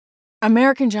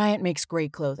American Giant makes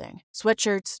great clothing,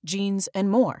 sweatshirts, jeans, and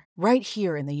more right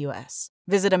here in the U.S.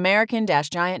 Visit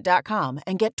American-Giant.com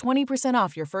and get 20%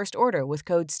 off your first order with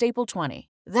code STAPLE20.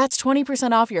 That's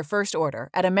 20% off your first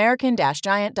order at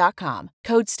American-Giant.com,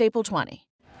 code STAPLE20.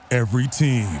 Every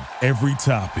team, every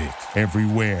topic,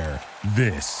 everywhere.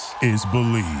 This is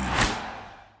Believe.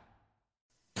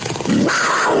 It's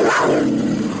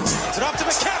it up to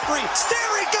McCaffrey.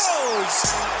 There he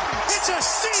goes. It's a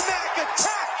C-Mac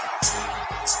attack.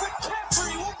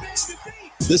 McCaffrey will make the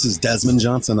beat. This is Desmond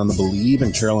Johnson on the Believe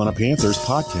in Carolina Panthers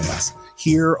podcast,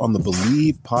 here on the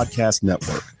Believe Podcast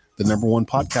Network, the #1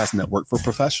 podcast network for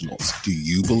professionals. Do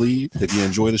you believe? If you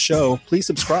enjoy the show, please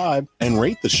subscribe and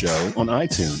rate the show on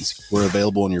iTunes. We're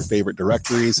available in your favorite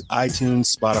directories: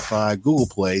 iTunes, Spotify, Google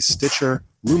Play, Stitcher,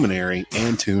 Luminary,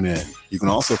 and TuneIn. You can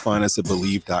also find us at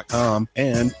Believe.com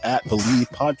and at Believe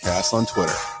Podcasts on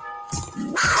Twitter.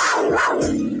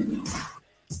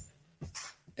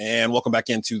 And welcome back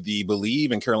into the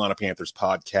Believe in Carolina Panthers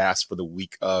podcast for the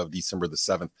week of December the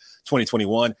 7th,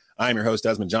 2021. I'm your host,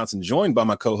 Desmond Johnson, joined by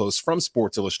my co-host from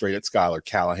Sports Illustrated, Skylar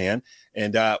Callahan.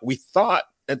 And we thought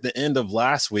at the end of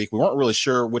last week, we weren't really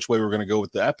sure which way we were going to go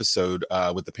with the episode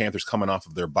with the Panthers coming off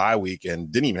of their bye week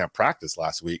and didn't even have practice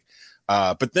last week.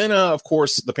 But then, of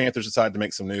course, the Panthers decided to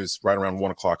make some news right around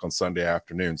 1 o'clock on Sunday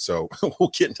afternoon. So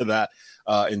we'll get into that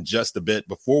in just a bit.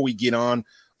 Before we get on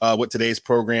with today's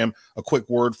program, a quick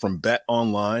word from Bet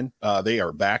Online. They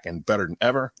are back and better than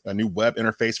ever. A new web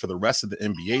interface for the rest of the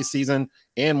NBA season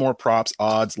and more props,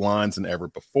 odds, lines than ever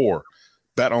before.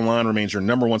 Bet Online remains your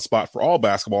 #1 spot for all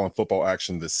basketball and football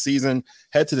action this season.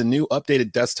 Head to the new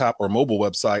updated desktop or mobile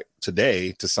website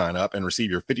today to sign up and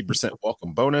receive your 50%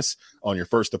 welcome bonus on your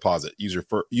first deposit.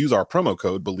 Use our promo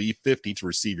code BELIEVE50 to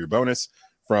receive your bonus.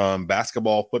 From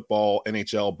basketball, football,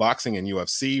 NHL, boxing, and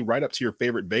UFC, right up to your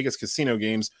favorite Vegas casino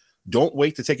games. Don't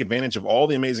wait to take advantage of all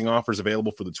the amazing offers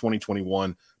available for the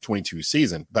 2021-22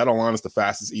 season. Bet Online is the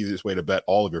fastest, easiest way to bet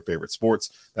all of your favorite sports.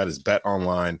 That is Bet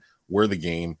Online, where the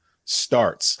game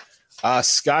starts.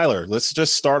 Skylar, let's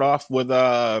just start off with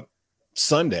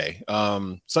Sunday.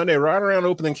 Sunday, right around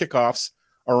opening kickoffs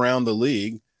around the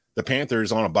league, the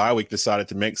Panthers on a bye week decided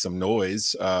to make some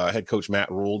noise. Head coach Matt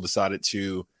Rule decided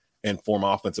to inform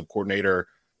offensive coordinator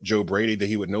Joe Brady that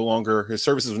his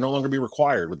services would no longer be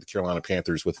required with the Carolina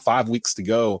Panthers with 5 weeks to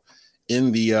go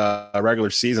in the regular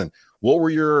season. What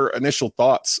were your initial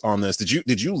thoughts on this?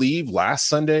 Did you leave last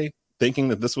Sunday thinking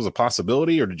that this was a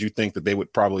possibility, or did you think that they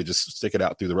would probably just stick it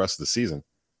out through the rest of the season?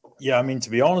 Yeah, I mean, to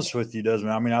be honest with you,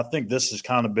 Desmond, I think this has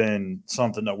kind of been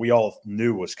something that we all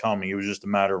knew was coming. It was just a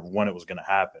matter of when it was going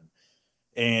to happen.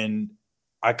 And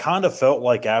I kind of felt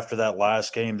like after that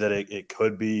last game that it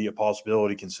could be a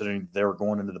possibility, considering they were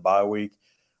going into the bye week.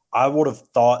 I would have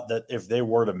thought that if they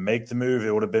were to make the move,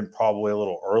 it would have been probably a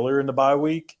little earlier in the bye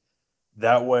week.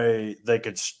 That way they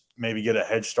could maybe get a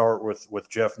head start with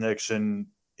Jeff Nixon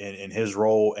in his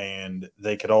role, and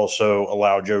they could also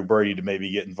allow Joe Brady to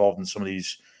maybe get involved in some of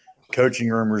these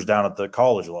coaching rumors down at the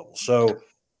college level. So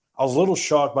I was a little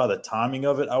shocked by the timing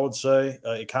of it, I would say.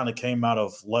 It kind of came out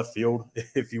of left field,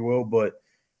 if you will, but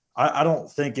I don't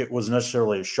think it was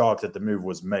necessarily a shock that the move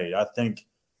was made. I think,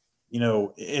 in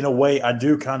a way, I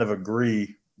do kind of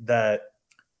agree that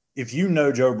if you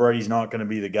know Joe Brady's not going to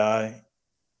be the guy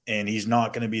and he's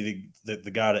not going to be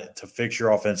the guy to fix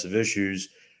your offensive issues,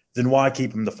 then why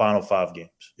keep him the final 5 games?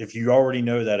 If you already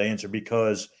know that answer,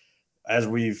 because as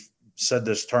we've said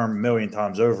this term a million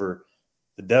times over,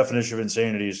 the definition of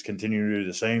insanity is continuing to do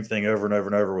the same thing over and over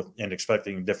and over and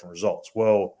expecting different results.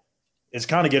 Well, it's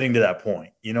kind of getting to that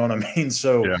point. You know what I mean?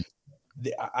 So yeah.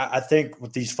 I think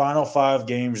with these final 5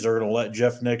 games, they're going to let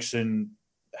Jeff Nixon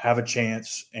have a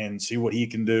chance and see what he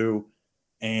can do.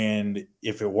 And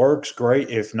if it works, great.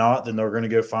 If not, then they're going to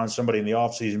go find somebody in the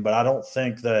offseason. But I don't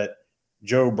think that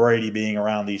Joe Brady being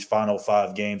around these final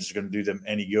 5 games is going to do them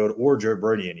any good, or Joe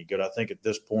Brady any good. I think at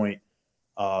this point,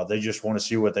 they just want to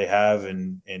see what they have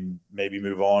and maybe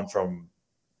move on from –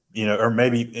 or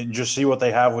maybe and just see what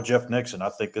they have with Jeff Nixon. I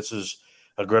think this is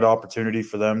a good opportunity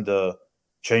for them to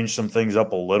change some things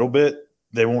up a little bit.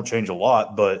 They won't change a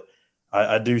lot, but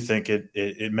I do think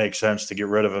it makes sense to get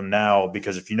rid of him now,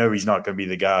 because if you know he's not going to be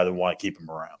the guy, then why keep him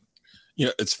around?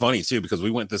 It's funny, too, because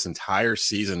we went this entire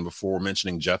season before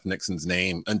mentioning Jeff Nixon's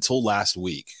name until last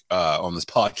week on this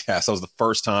podcast. That was the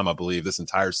first time, I believe, this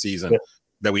entire season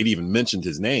that we'd even mentioned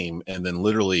his name. And then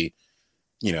literally,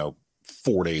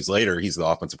 4 days later, he's the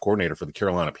offensive coordinator for the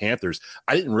Carolina Panthers.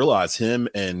 I didn't realize him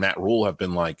and Matt Rule have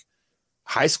been like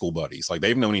high school buddies. Like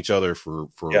they've known each other for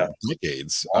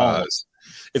decades.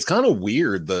 It's kind of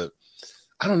weird.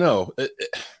 I don't know.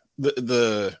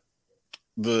 The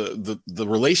the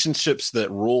relationships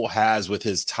that Rule has with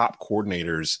his top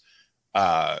coordinators,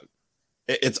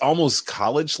 it's almost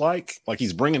college-like. Like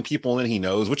he's bringing people in he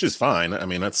knows, which is fine. I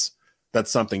mean, that's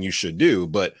something you should do.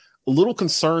 But a little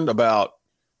concerned about,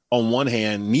 on one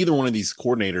hand, neither one of these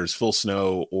coordinators, Phil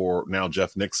Snow or now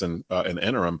Jeff Nixon in the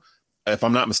interim, if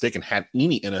I'm not mistaken, had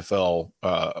any NFL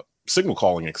signal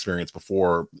calling experience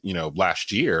before,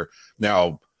 last year.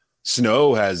 Now,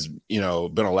 Snow has,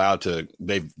 been allowed to,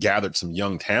 they've gathered some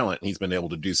young talent. And he's been able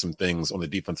to do some things on the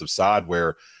defensive side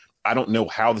where I don't know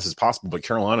how this is possible, but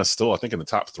Carolina's still, I think, in the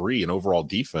top 3 in overall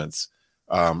defense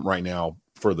right now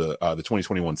for the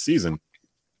 2021 season.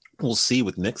 We'll see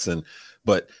with Nixon.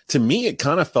 But to me, it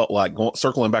kind of felt like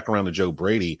circling back around to Joe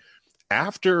Brady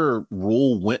after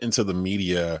Rule went into the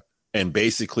media and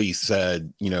basically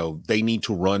said, they need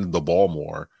to run the ball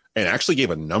more, and actually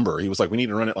gave a number. He was like, we need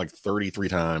to run it like 33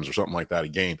 times or something like that a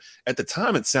game. At the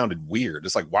time, it sounded weird.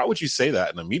 It's like, why would you say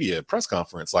that in a media press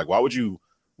conference? Like, why would you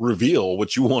reveal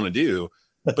what you want to do?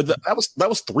 But that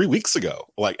was 3 weeks ago.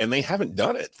 Like, and they haven't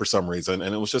done it for some reason.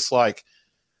 And it was just like,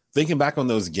 thinking back on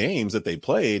those games that they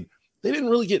played, they didn't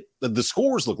really get the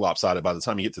scores look lopsided by the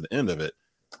time you get to the end of it.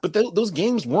 But those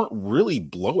games weren't really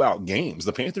blowout games.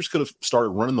 The Panthers could have started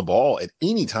running the ball at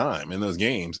any time in those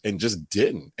games and just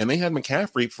didn't. And they had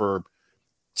McCaffrey for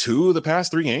 2 of the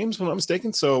past 3 games, if I'm not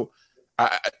mistaken. So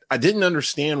I didn't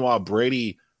understand why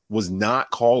Brady was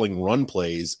not calling run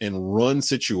plays and run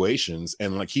situations.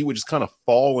 And like he would just kind of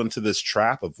fall into this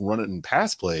trap of running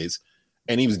pass plays.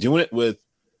 And he was doing it with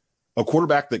a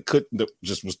quarterback that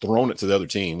just was throwing it to the other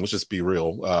team. Let's just be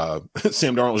real.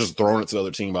 Sam Darnold was just throwing it to the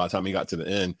other team by the time he got to the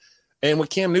end. And with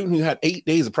Cam Newton, who had 8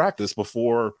 days of practice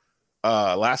before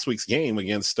last week's game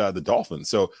against the Dolphins.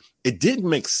 So it did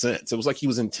make sense. It was like he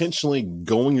was intentionally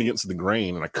going against the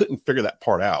grain, and I couldn't figure that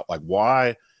part out. Like,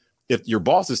 why, if your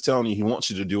boss is telling you he wants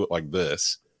you to do it like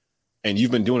this, and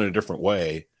you've been doing it a different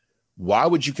way, why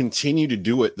would you continue to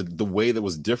do it the way that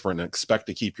was different and expect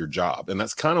to keep your job? And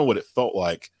that's kind of what it felt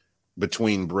like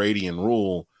between Brady and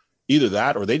Rule. Either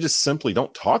that or they just simply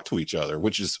don't talk to each other,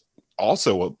 which is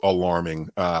also alarming,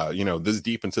 this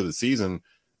deep into the season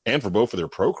and for both of their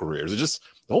pro careers. It just,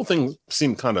 the whole thing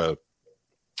seemed kind of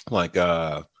like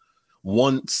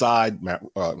one side, Matt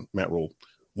Rule,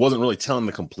 wasn't really telling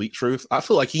the complete truth. I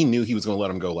feel like he knew he was going to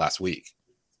let him go last week,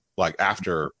 like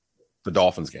after the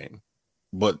Dolphins game.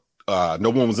 But no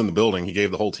one was in the building. He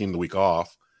gave the whole team the week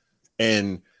off.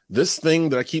 And this thing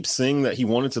that I keep seeing that he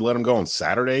wanted to let him go on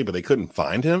Saturday, but they couldn't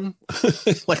find him.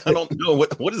 Like, I don't know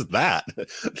what is that?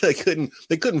 They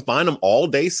couldn't find him all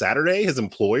day Saturday. His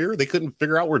employer, they couldn't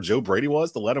figure out where Joe Brady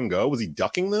was to let him go. Was he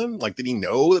ducking them? Like, did he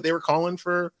know that they were calling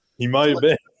for? He might have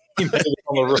been. He might have been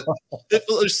on the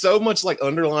run. There's so much like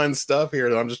underlying stuff here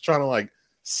that I'm just trying to like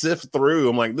sift through.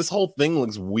 I'm like, this whole thing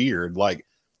looks weird. Like,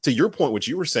 to your point, what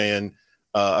you were saying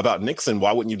about Nixon,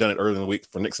 why wouldn't you have done it early in the week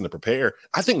for Nixon to prepare?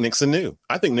 I think Nixon knew.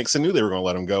 They were going to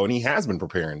let him go, and he has been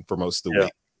preparing for most of the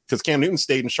week because Cam Newton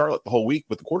stayed in Charlotte the whole week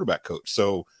with the quarterback coach.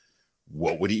 So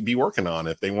what would he be working on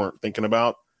if they weren't thinking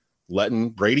about letting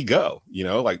Brady go?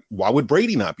 Like, why would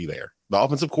Brady not be there, the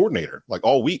offensive coordinator, like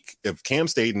all week? If Cam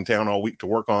stayed in town all week to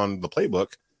work on the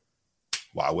playbook,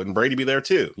 why wouldn't Brady be there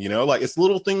too? Like, it's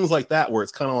little things like that where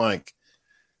it's kind of like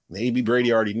maybe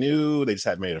Brady already knew, they just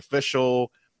hadn't made it official.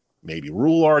 Maybe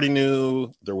Rule already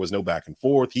knew. There was no back and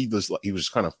forth. He was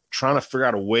kind of trying to figure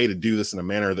out a way to do this in a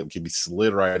manner that could be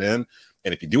slid right in.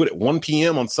 And if you do it at 1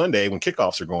 p.m. on Sunday when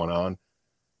kickoffs are going on,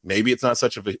 maybe it's not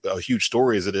such a huge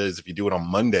story as it is if you do it on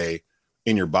Monday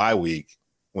in your bye week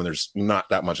when there's not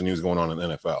that much news going on in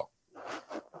the NFL.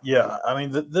 Yeah, I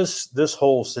mean, this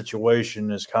whole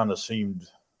situation has kind of seemed,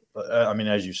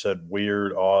 as you said,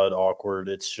 weird, odd, awkward.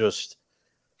 It's just –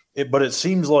 but it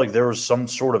seems like there was some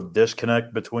sort of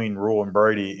disconnect between Rule and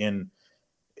Brady, and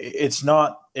it's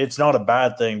not a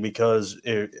bad thing because,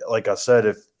 like I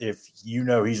said, if you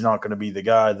know he's not going to be the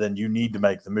guy, then you need to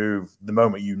make the move the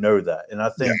moment you know that. And I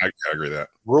think I agree with that.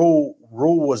 Rule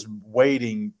was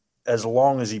waiting as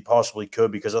long as he possibly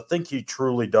could because I think he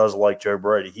truly does like Joe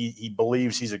Brady. He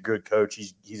believes he's a good coach.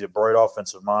 He's a bright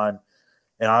offensive mind,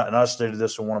 and I stated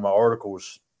this in one of my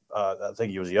articles. I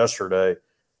think it was yesterday.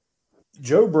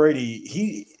 Joe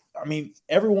Brady,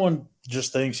 everyone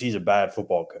just thinks he's a bad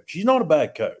football coach. He's not a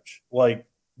bad coach. Like,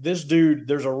 this dude,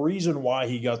 there's a reason why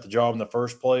he got the job in the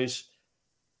first place,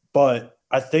 but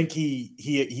I think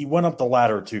he went up the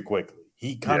ladder too quickly.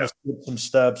 He kind of skipped some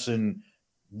steps and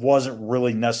wasn't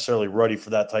really necessarily ready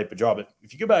for that type of job.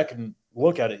 If you go back and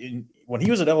look at it, when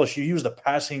he was at LSU, he was the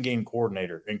passing game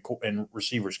coordinator and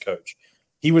receivers coach.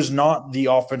 he was not the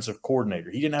offensive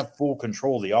coordinator. He didn't have full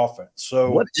control of the offense.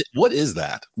 So what is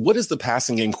that? What is the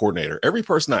passing game coordinator? Every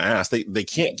person I asked, they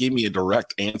can't give me a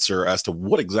direct answer as to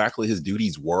what exactly his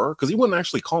duties were, because he wasn't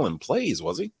actually calling plays,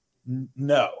 was he?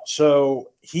 No.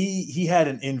 So he had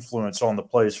an influence on the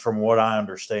plays from what I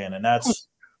understand. And that's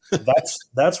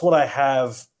what I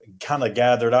have kind of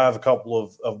gathered. I have a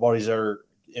couple of buddies that are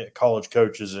college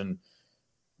coaches, and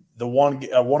the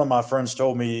one of my friends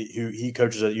told me who he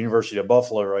coaches at the University of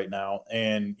Buffalo right now,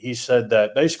 and he said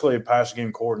that basically a passing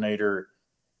game coordinator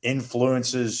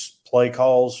influences play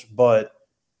calls, but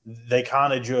they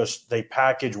kind of they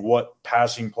package what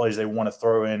passing plays they want to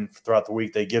throw in throughout the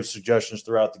week. They give suggestions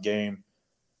throughout the game.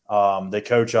 They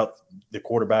coach up the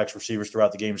quarterbacks, receivers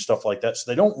throughout the game, stuff like that.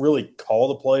 So they don't really call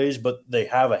the plays, but they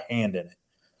have a hand in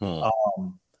it.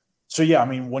 So, yeah, I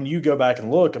mean, when you go back and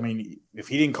look, I mean, if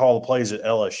he didn't call the plays at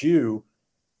LSU,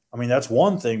 I mean, that's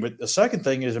one thing. But the second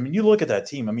thing is, I mean, you look at that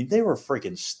team. I mean, they were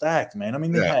freaking stacked, man. I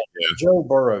mean, they had Joe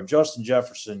Burrow, Justin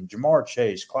Jefferson, Jamar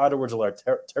Chase, Clyde Edwards-Helaire,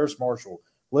 Terrace Marshall.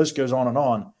 List goes on and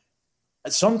on.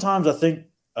 Sometimes I think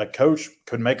a coach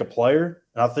could make a player,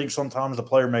 and I think sometimes the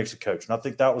player makes a coach. And I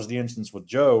think that was the instance with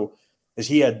Joe, is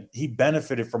he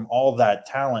benefited from all that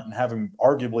talent and having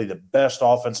arguably the best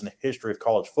offense in the history of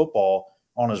college football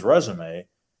on his resume,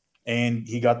 and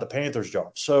he got the Panthers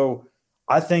job. So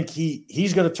I think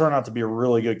he's going to turn out to be a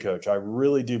really good coach. I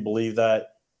really do believe that.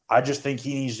 I just think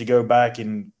he needs to go back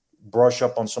and brush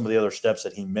up on some of the other steps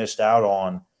that he missed out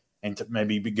on, and to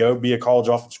maybe go be a college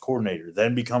offensive coordinator,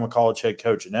 then become a college head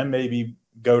coach, and then maybe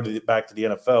go back to the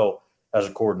NFL as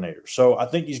a coordinator. So I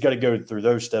think he's got to go through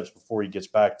those steps before he gets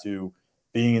back to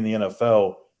being in the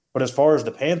NFL. But as far as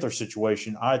the Panthers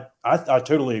situation, I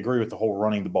totally agree with the whole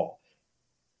running the ball.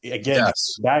 Again,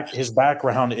 yes. His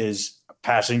background is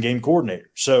passing game coordinator.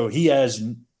 So he has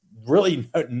really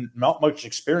not much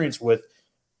experience with,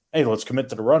 hey, let's commit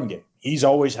to the run game. He's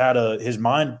always had his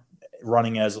mind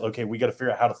running as, okay, we got to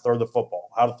figure out how to throw the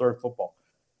football.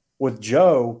 With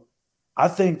Joe, I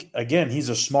think, again, he's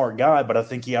a smart guy, but I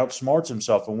think he outsmarts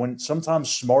himself. And when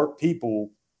sometimes smart people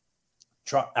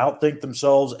outthink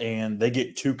themselves and they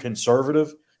get too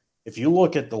conservative, if you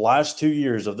look at the last 2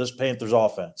 years of this Panthers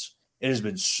offense, it has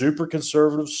been super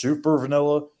conservative, super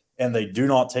vanilla, and they do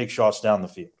not take shots down the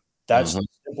field. That's a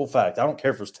simple fact. I don't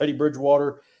care if it's Teddy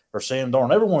Bridgewater or Sam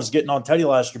Darnold. Everyone's getting on Teddy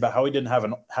last year about how he didn't have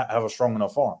a strong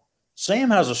enough arm.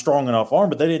 Sam has a strong enough arm,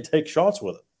 but they didn't take shots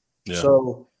with it. Yeah.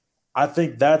 So I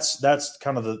think that's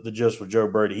kind of the gist with Joe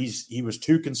Brady. He was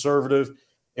too conservative,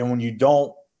 and when you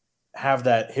don't have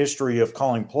that history of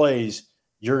calling plays,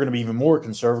 you're going to be even more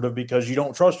conservative because you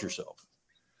don't trust yourself.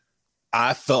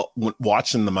 I felt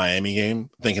watching the Miami game,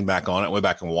 thinking back on it, went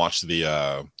back and watched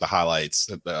the highlights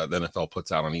that the NFL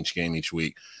puts out on each game each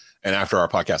week. And after our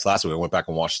podcast last week, I went back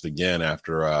and watched it again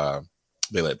after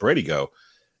they let Brady go.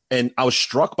 And I was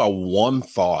struck by one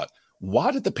thought.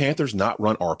 Why did the Panthers not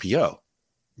run RPO?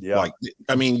 Yeah. Like,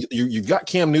 I mean, you've got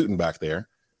Cam Newton back there.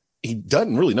 He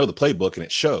doesn't really know the playbook, and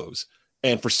it shows.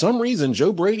 And for some reason,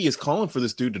 Joe Brady is calling for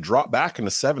this dude to drop back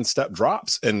into 7-step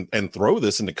drops and throw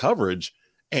this into coverage.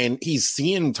 And he's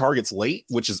seeing targets late,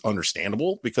 which is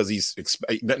understandable because he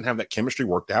doesn't have that chemistry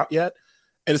worked out yet.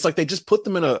 And it's like they just put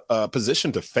them in a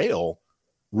position to fail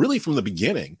really from the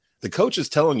beginning. The coach is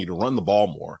telling you to run the ball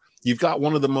more. You've got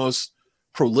one of the most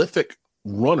prolific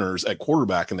runners at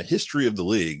quarterback in the history of the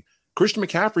league. Christian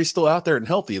McCaffrey's still out there and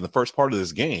healthy in the first part of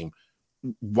this game.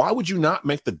 Why would you not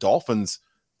make the Dolphins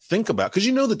think about, because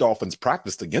the Dolphins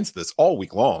practiced against this all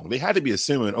week long. They had to be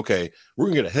assuming, okay, we're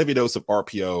going to get a heavy dose of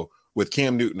RPO with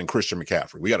Cam Newton and Christian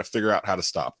McCaffrey. We got to figure out how to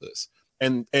stop this.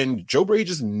 And Joe Brady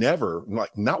just never,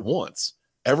 like not once,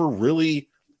 ever really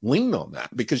leaned on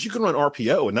that, because you can run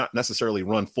RPO and not necessarily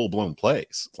run full-blown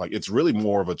plays. Like, it's really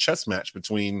more of a chess match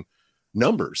between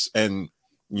numbers. And,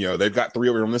 they've got 3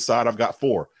 over on this side. I've got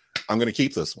 4. I'm going to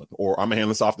keep this one, or I'm going to hand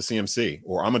this off to CMC,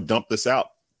 or I'm going to dump this out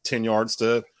 10 yards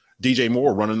to DJ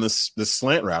Moore running this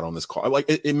slant route on this call. Like,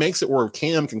 it makes it where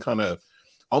Cam can kind of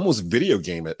almost video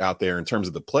game it out there in terms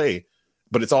of the play,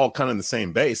 but it's all kind of in the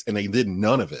same base, and they did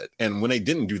none of it. And when they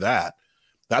didn't do that,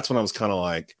 that's when I was kind of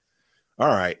like, all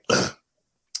right,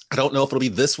 I don't know if it'll be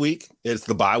this week. It's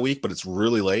the bye week, but it's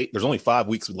really late. There's only 5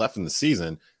 weeks left in the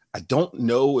season. I don't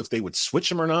know if they would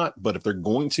switch him or not, but if they're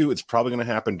going to, it's probably going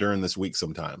to happen during this week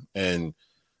sometime. And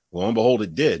lo and behold,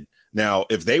 it did. Now,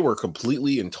 if they were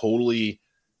completely and totally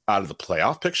out of the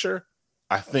playoff picture,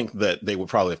 I think that they would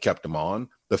probably have kept him on.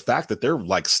 The fact that they're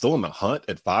like still in the hunt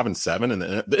at 5-7, and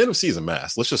the NFC is a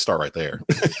mess. Let's just start right there.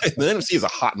 The NFC is a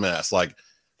hot mess. Like,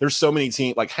 there's so many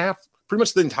teams, like pretty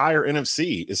much the entire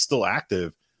NFC is still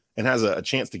active and has a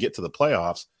chance to get to the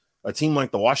playoffs. a team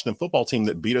like the Washington football team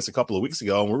that beat us a couple of weeks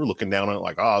ago, and we were looking down on it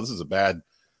like, oh, this is a bad.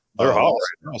 They're hot.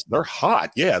 They're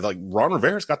hot. Yeah, like Ron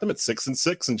Rivera's got them at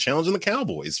 6-6 and challenging the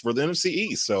Cowboys for the NFC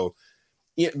East. So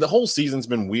yeah, the whole season's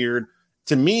been weird.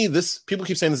 To me, people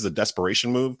keep saying this is a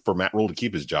desperation move for Matt Rule to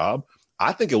keep his job.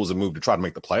 I think it was a move to try to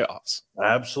make the playoffs.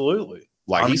 Absolutely.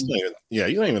 Like he's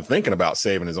not even thinking about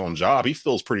saving his own job. He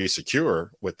feels pretty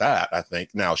secure with that, I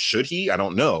think. Now, should he? I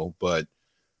don't know. But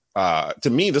to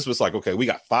me, this was like, okay, we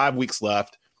got 5 weeks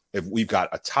left. If we've got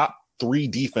a top 3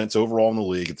 defense overall in the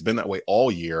league, it's been that way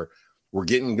all year. We're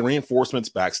getting reinforcements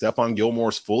back. Stephon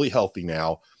Gilmore's fully healthy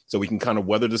now, so we can kind of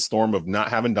weather the storm of not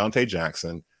having Dante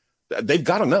Jackson. They've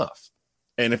got enough.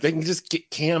 And if they can just get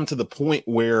Cam to the point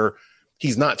where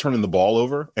he's not turning the ball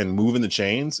over and moving the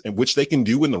chains, and which they can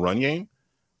do in the run game,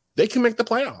 they can make the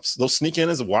playoffs. They'll sneak in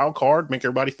as a wild card, make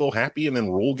everybody feel happy, and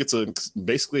then Rule gets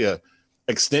basically a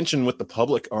extension with the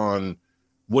public on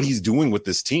what he's doing with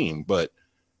this team. But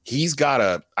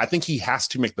I think he has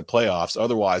to make the playoffs.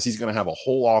 Otherwise, he's going to have a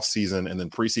whole off season and then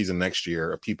preseason next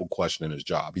year of people questioning his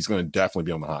job. He's going to definitely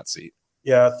be on the hot seat.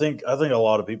 Yeah, I think a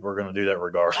lot of people are going to do that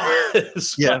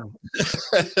regardless. Yeah.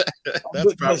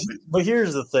 But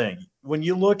here's the thing. When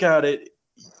you look at it,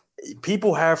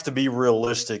 people have to be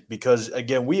realistic because,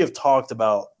 again, we have talked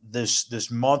about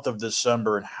this month of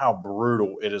December and how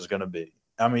brutal it is going to be.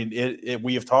 I mean,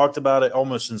 we have talked about it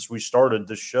almost since we started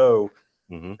the show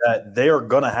that they are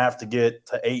going to have to get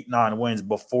to 8-9 wins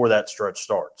before that stretch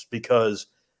starts because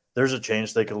there's a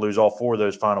chance they could lose all 4 of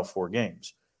those final 4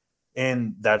 games.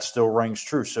 And that still rings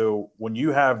true. So when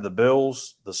you have the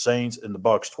Bills, the Saints, and the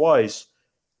Bucs twice,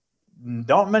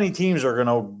 not many teams are going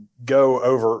to go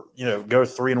over, go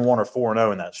 3-1 or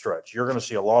 4-0 in that stretch. You're going to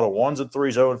see a lot of 1s and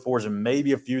 3s, 0 and 4s, and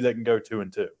maybe a few that can go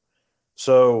 2-2.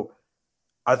 So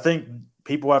I think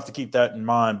people have to keep that in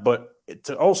mind. But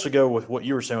to also go with what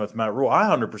you were saying with Matt Rule, I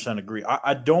 100% agree.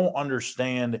 I don't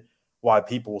understand why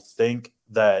people think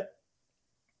that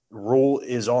Rule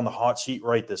is on the hot seat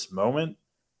right this moment.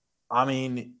 I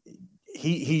mean,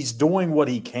 he's doing what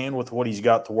he can with what he's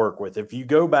got to work with. If you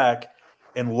go back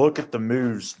and look at the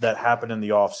moves that happened in the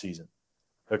offseason,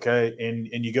 okay, and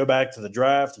you go back to the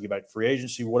draft, you go back to free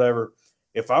agency, whatever,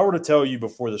 if I were to tell you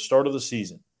before the start of the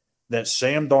season that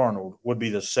Sam Darnold would be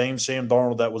the same Sam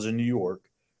Darnold that was in New York,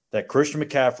 that Christian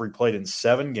McCaffrey played in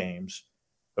 7 games,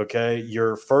 okay,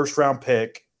 your first-round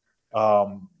pick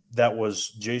that was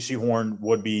J.C. Horn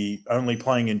would be only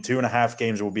playing in 2.5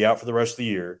 games and will be out for the rest of the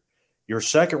year. Your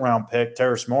second-round pick,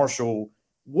 Terrace Marshall,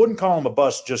 wouldn't call him a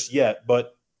bust just yet,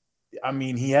 but, I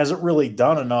mean, he hasn't really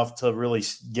done enough to really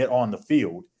get on the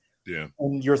field. Yeah.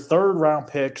 And your third-round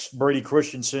picks, Brady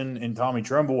Christensen and Tommy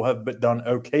Tremble, have done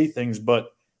okay things,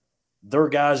 but they're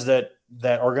guys that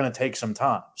are going to take some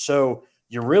time. So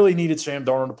you really needed Sam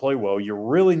Darnold to play well. You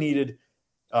really needed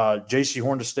J.C.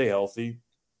 Horn to stay healthy.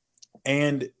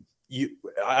 And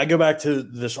I go back to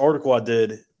this article I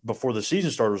did before the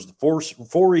season started, was the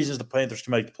four reasons the Panthers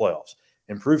can make the playoffs.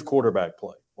 Improved quarterback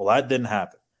play. Well, that didn't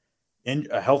happen.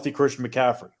 A healthy Christian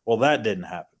McCaffrey. Well, that didn't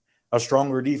happen. A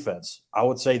stronger defense. I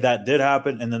would say that did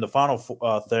happen. And then the final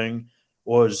thing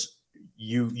was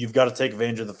you've got to take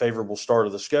advantage of the favorable start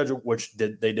of the schedule, which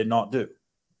they did not do.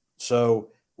 So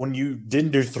when you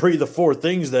didn't do 3 of the 4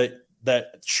 things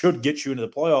that should get you into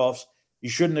the playoffs, you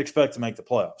shouldn't expect to make the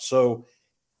playoffs. So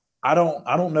I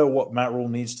don't know what Matt Rule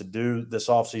needs to do this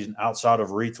offseason outside of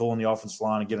retooling the offensive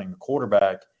line and getting a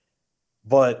quarterback.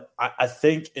 But I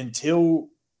think until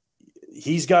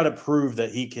he's got to prove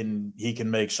that he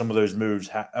can make some of those moves.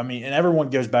 I mean, and everyone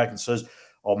goes back and says,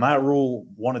 oh, Matt Rule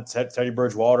wanted Teddy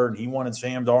Bridgewater and he wanted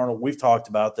Sam Darnold. We've talked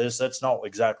about this. That's not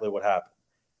exactly what happened.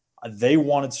 They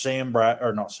wanted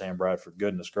not Sam Bradford,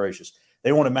 goodness gracious.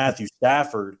 They wanted Matthew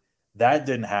Stafford. That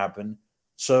didn't happen.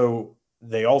 So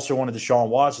they also wanted Deshaun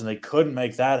Watson. They couldn't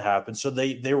make that happen. So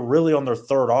they were really on their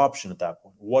third option at that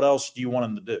point. What else do you want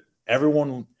them to do?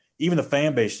 Everyone, even the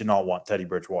fan base, did not want Teddy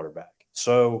Bridgewater back.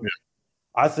 So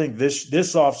I think this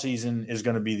offseason is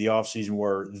going to be the offseason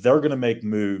where they're going to make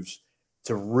moves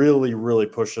to really, really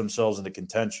push themselves into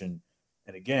contention.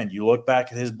 And again, you look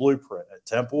back at his blueprint at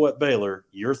Temple, at Baylor,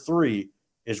 year 3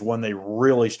 is when they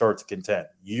really start to contend.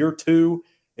 Year 2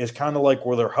 is kind of like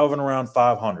where they're hovering around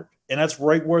 500. And that's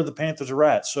right where the Panthers are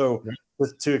at. So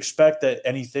to expect that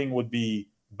anything would be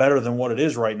better than what it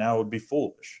is right now would be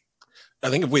foolish. I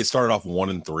think if we had started off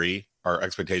 1-3, our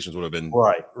expectations would have been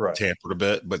right tampered a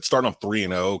bit. But starting off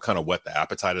 3-0 kind of whet the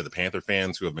appetite of the Panther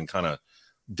fans who have been kind of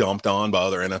dumped on by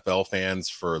other NFL fans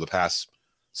for the past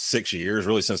 6 years,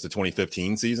 really since the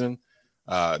 2015 season.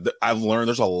 I've learned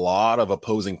there's a lot of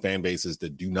opposing fan bases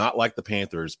that do not like the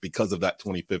Panthers because of that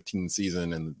 2015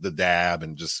 season and the dab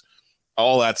and just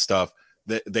all that stuff.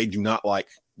 They do not like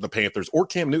the Panthers or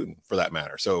Cam Newton for that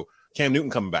matter. So Cam Newton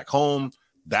coming back home,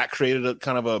 that created a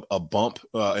kind of a bump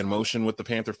in motion with the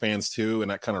Panther fans too,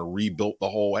 and that kind of rebuilt the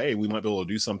whole, hey, we might be able to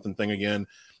do something thing again.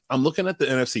 I'm looking at the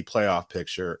NFC playoff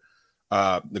picture.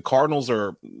 The Cardinals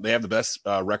they have the best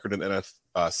record in the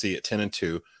NFC at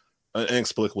 10-2.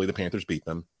 Inexplicably, the Panthers beat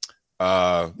them.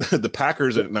 The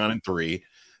Packers are at 9-3.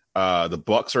 The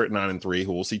Bucks are at 9-3,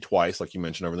 who we'll see twice, like you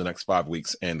mentioned, over the next 5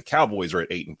 weeks, and the Cowboys are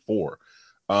at 8-4.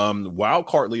 Wild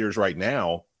card leaders right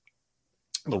now,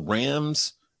 the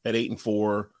Rams at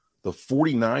 8-4, the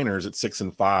 49ers at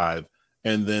 6-5,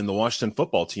 and then the Washington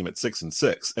football team at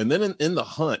 6-6. And then in the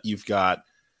hunt, you've got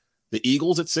the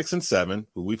Eagles at 6-7,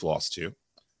 who we've lost to,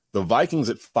 the Vikings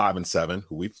at 5-7,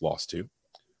 who we've lost to,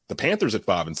 the Panthers at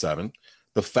 5-7,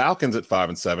 the Falcons at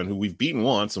 5-7, who we've beaten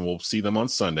once, and we'll see them on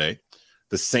Sunday.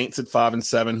 The Saints at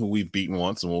 5-7, who we've beaten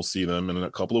once, and we'll see them in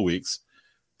a couple of weeks.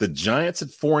 The Giants at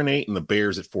 4-8, and the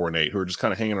Bears at 4-8, who are just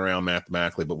kind of hanging around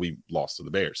mathematically, but we lost to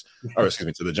the Bears, or excuse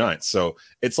me, to the Giants. So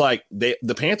it's like the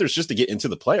Panthers, just to get into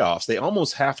the playoffs, they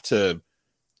almost have to.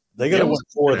 They got to win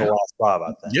 4 of the last 5,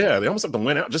 I think. Yeah, they almost have to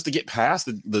win out just to get past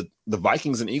the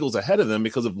Vikings and Eagles ahead of them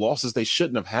because of losses they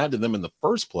shouldn't have had to them in the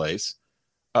first place.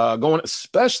 Going,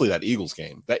 especially that Eagles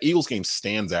game. That Eagles game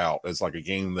stands out as like a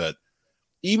game that,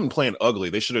 even playing ugly,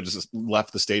 they should have just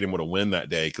left the stadium with a win that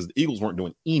day because the Eagles weren't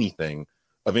doing anything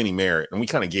of any merit, and we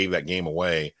kind of gave that game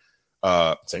away.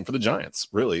 Same for the Giants,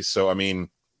 really. So, I mean,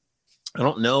 I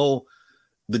don't know.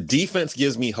 The defense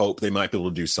gives me hope they might be able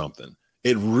to do something.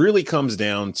 It really comes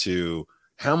down to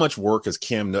how much work has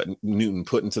Cam Newton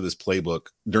put into this playbook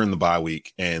during the bye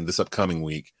week and this upcoming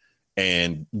week,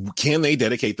 and can they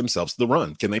dedicate themselves to the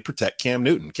run? Can they protect Cam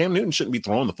Newton? Cam Newton shouldn't be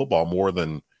throwing the football more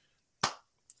than,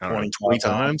 I don't know, 20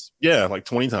 times. Yeah, like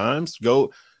 20 times.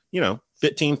 Go,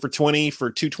 15 for 20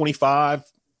 for 225.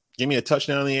 Give me a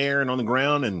touchdown in the air and on the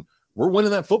ground, and we're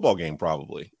winning that football game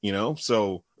probably,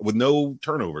 so with no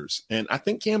turnovers. And I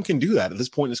think Cam can do that at this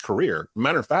point in his career.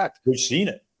 Matter of fact, we've seen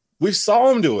it. We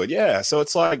saw him do it. Yeah. So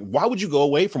it's like, why would you go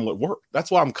away from what worked? That's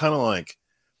why I'm kind of like,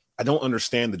 I don't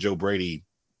understand the Joe Brady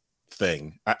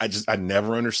thing. I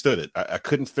never understood it. I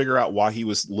couldn't figure out why he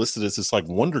was listed as this like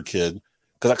wonder kid,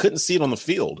 because I couldn't see it on the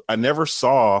field. I never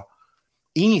saw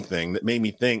anything that made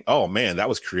me think, oh man, that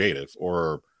was creative,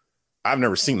 or I've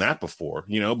never seen that before,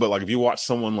 but like if you watch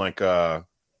someone like Sean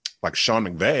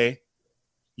McVay,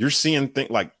 you're seeing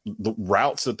things like the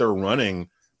routes that they're running,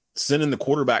 sending the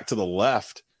quarterback to the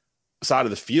left side of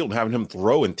the field and having him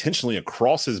throw intentionally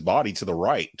across his body to the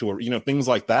right, to things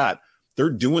like that. They're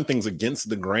doing things against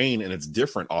the grain, and it's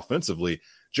different offensively.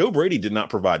 Joe Brady did not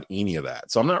provide any of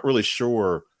that. So I'm not really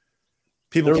sure.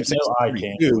 People keep saying,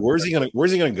 where's he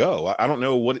gonna go? I don't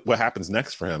know what happens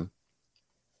next for him.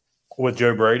 With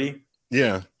Joe Brady?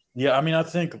 Yeah. Yeah, I mean, I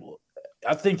think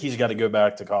he's got to go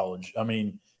back to college. I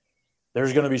mean,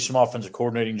 there's going to be some offensive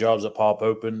coordinating jobs that pop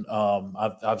open.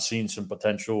 I've seen some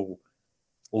potential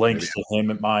links to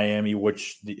him at Miami,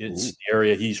 which it's the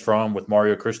area he's from, with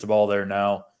Mario Cristobal there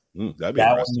now. That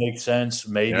would make sense.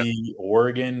 Maybe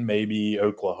Oregon, maybe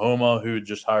Oklahoma, who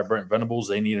just hired Brent Venables.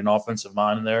 They need an offensive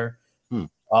mind in there.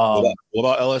 What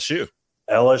about LSU?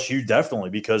 LSU,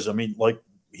 definitely, because, I mean, like,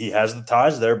 he has the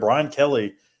ties there. Brian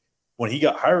Kelly, when he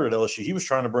got hired at LSU, he was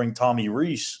trying to bring Tommy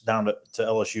Rees down to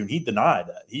LSU, and he denied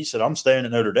that. He said, I'm staying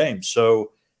at Notre Dame.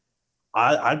 So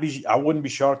I wouldn't be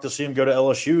shocked to see him go to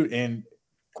LSU. And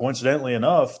coincidentally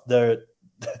enough, the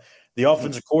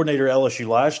offensive coordinator at LSU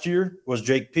last year was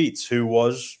Jake Peetz, who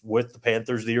was with the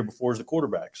Panthers the year before as the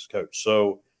quarterbacks coach.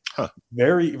 So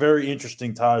very, very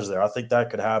interesting ties there. I think that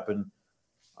could happen.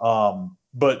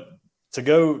 But to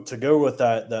go with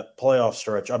that playoff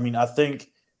stretch, I mean, I think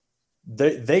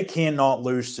they cannot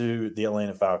lose to the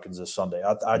Atlanta Falcons this Sunday.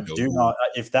 I do not.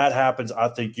 If that happens, I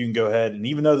think you can go ahead, and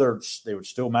even though they would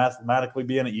still mathematically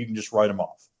be in it, you can just write them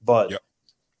off. But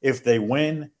if they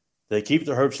win, they keep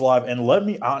their hopes alive. And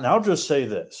I'll just say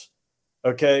this,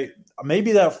 okay?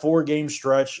 Maybe that 4-game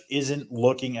stretch isn't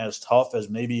looking as tough as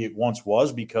maybe it once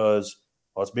was, because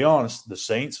let's be honest, the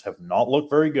Saints have not looked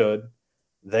very good.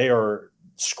 They are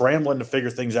scrambling to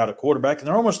figure things out at quarterback, and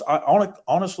they're almost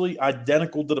honestly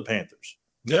identical to the Panthers.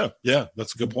 Yeah,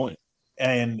 that's a good point.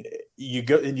 And you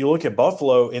look at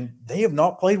Buffalo, and they have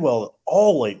not played well at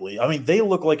all lately. I mean, they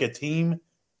look like a team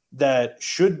that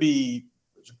should be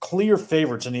clear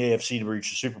favorites in the AFC to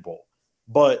reach the Super Bowl,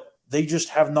 but they just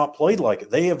have not played like it.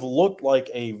 They have looked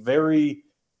like a very,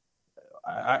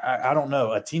 I don't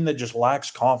know, a team that just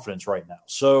lacks confidence right now.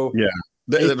 So yeah.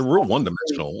 They're real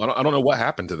one-dimensional. I don't know what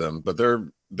happened to them, but they're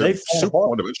super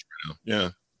one-dimensional right now. Yeah.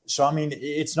 So, I mean,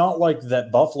 it's not like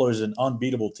that Buffalo is an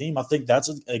unbeatable team. I think that's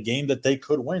a game that they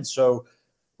could win. So,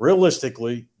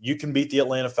 realistically, you can beat the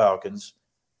Atlanta Falcons.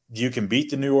 You can beat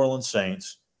the New Orleans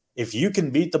Saints. If you can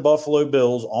beat the Buffalo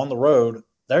Bills on the road,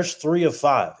 there's 3 of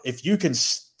 5. If you can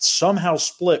somehow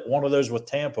split one of those with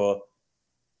Tampa,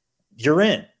 you're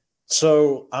in.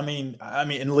 So, I mean, at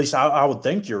least I would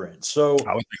think you're in. So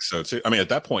I would think so too. I mean, at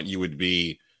that point, you would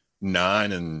be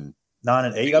 9-8,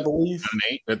 I believe.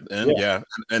 9-8,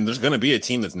 and there's going to be a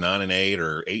team that's 9-8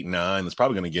 or 8-9 that's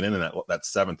probably going to get in that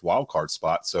 7th wild card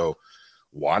spot. So,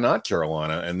 why not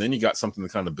Carolina? And then you got something to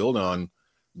kind of build on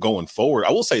going forward.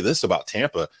 I will say this about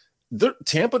Tampa.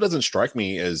 Tampa doesn't strike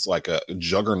me as like a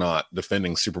juggernaut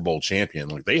defending Super Bowl champion.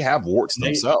 Like they have warts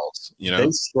themselves, you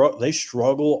know. They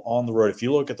struggle on the road. If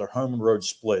you look at their home and road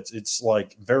splits, it's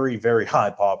like very, very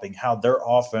high popping. How their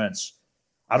offense,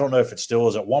 I don't know if it still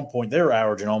is. At one point, they were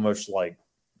averaging almost like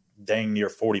dang near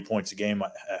 40 points a game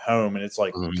at home, and it's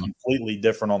like completely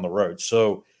different on the road.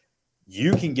 So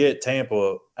you can get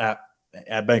Tampa at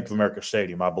Bank of America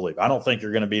Stadium, I believe. I don't think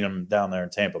you're going to beat them down there in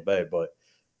Tampa Bay, but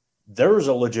there is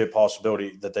a legit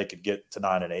possibility that they could get to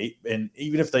 9-8. And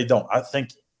even if they don't, I think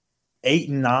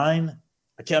 8-9.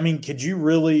 I mean, could you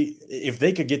really, if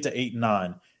they could get to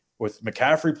 8-9 with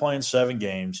McCaffrey playing 7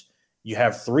 games, you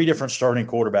have 3 different starting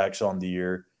quarterbacks on the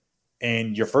year,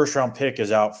 and your first round pick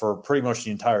is out for pretty much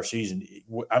the entire season.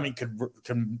 I mean,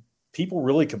 can people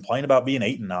really complain about being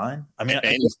 8-9? I mean,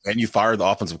 and you fired the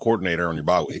offensive coordinator on your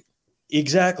bye week.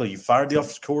 Exactly. You fired the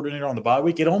offensive coordinator on the bye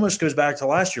week. It almost goes back to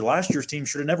last year. Last year's team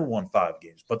should have never won 5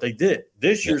 games, but they did.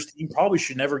 This year's team probably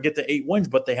should never get to 8 wins,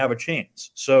 but they have a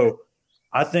chance. So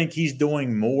I think he's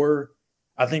doing more.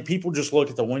 I think people just look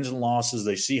at the wins and losses.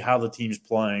 They see how the team's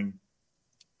playing,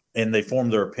 and they form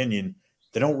their opinion.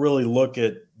 They don't really look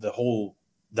at the whole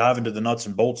 – dive into the nuts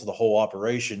and bolts of the whole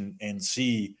operation and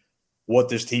see what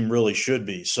this team really should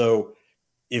be. So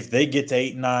if they get to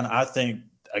 8-9, I think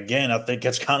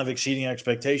that's kind of exceeding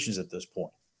expectations at this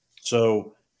point.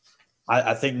 So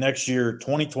I think next year,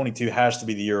 2022, has to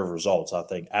be the year of results, I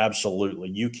think. Absolutely.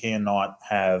 You cannot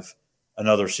have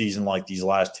another season like these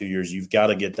last 2 years. You've got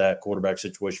to get that quarterback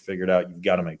situation figured out. You've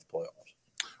got to make the playoffs.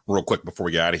 Real quick before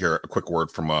we get out of here, a quick word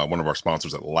from one of our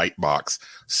sponsors at Lightbox.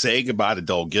 Say goodbye to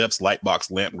dull gifts.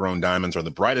 Lightbox lamp-grown diamonds are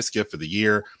the brightest gift of the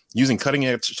year. Using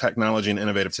cutting-edge technology and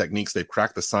innovative techniques, they've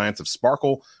cracked the science of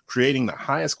sparkle, creating the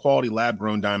highest quality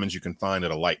lab-grown diamonds you can find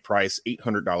at a light price,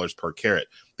 $800 per carat.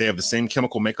 They have the same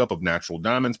chemical makeup of natural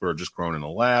diamonds, but are just grown in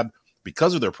a lab.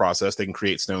 Because of their process, they can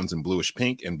create stones in bluish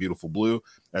pink and beautiful blue,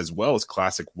 as well as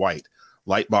classic white.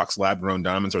 Lightbox lab-grown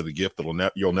diamonds are the gift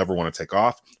that you'll never want to take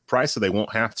off. Price so they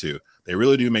won't have to. They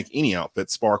really do make any outfit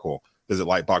sparkle. Visit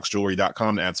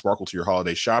lightboxjewelry.com to add sparkle to your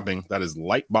holiday shopping. That is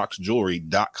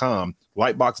lightboxjewelry.com.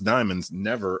 Lightbox diamonds,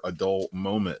 never a dull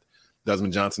moment.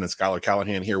 Desmond Johnson and Skylar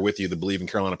Callahan here with you, the Believe in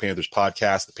Carolina Panthers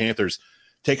podcast. The Panthers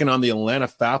taking on the Atlanta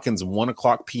Falcons,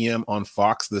 1:00 p.m. on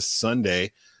Fox this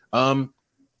Sunday.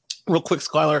 Real quick,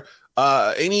 Skylar,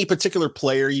 any particular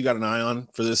player you got an eye on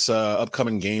for this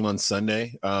upcoming game on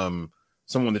Sunday?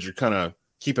 Someone that you're kind of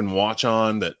keeping watch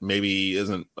on that maybe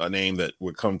isn't a name that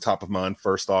would come top of mind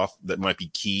first off that might be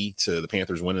key to the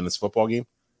Panthers winning this football game?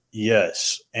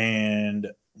 Yes, and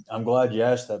I'm glad you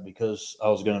asked that because I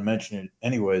was going to mention it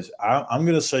anyways. I'm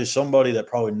going to say somebody that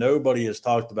probably nobody has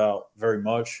talked about very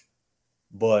much,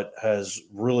 but has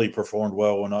really performed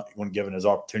well when given his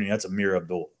opportunity. That's Ameer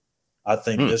Abdullah. I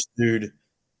think this dude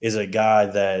is a guy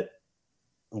that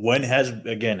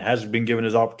has been given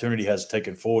his opportunity, has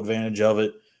taken full advantage of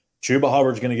it. Chuba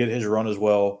Hubbard's going to get his run as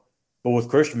well. But with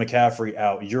Christian McCaffrey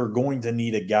out, you're going to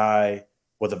need a guy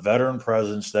with a veteran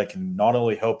presence that can not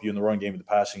only help you in the run game, but the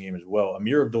passing game as well.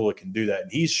 Ameer Abdullah can do that,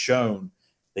 and he's shown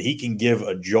that he can give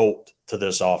a jolt to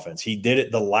this offense. He did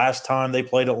it the last time they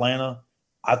played Atlanta.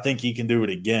 I think he can do it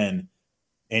again.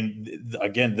 And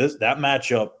again, that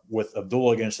matchup with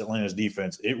Abdullah against Atlanta's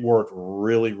defense, it worked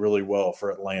really, really well for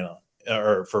Atlanta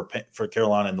or for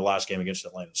Carolina in the last game against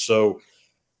Atlanta. So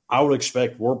I would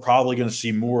expect we're probably going to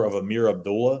see more of Ameer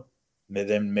Abdullah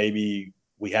than maybe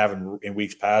we have in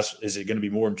weeks past. Is it going to be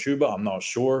more in Chuba? I'm not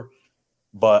sure.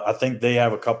 But I think they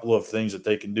have a couple of things that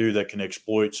they can do that can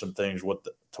exploit some things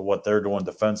to what they're doing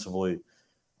defensively.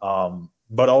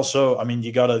 But also, I mean,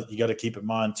 you gotta keep in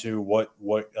mind too what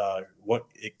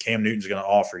Cam Newton's going to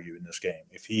offer you in this game.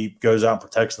 If he goes out and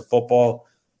protects the football,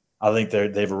 I think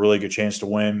they have a really good chance to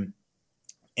win.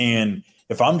 And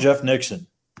if I'm Jeff Nixon,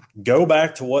 go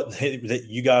back to what that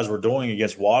you guys were doing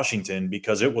against Washington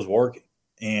because it was working,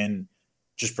 and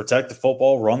just protect the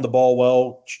football, run the ball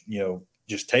well.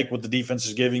 Just take what the defense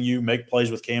is giving you, make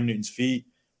plays with Cam Newton's feet,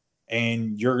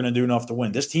 and you're going to do enough to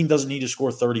win. This team doesn't need to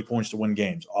score 30 points to win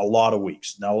games a lot of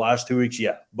weeks. Now, the last 2 weeks,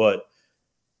 yeah. But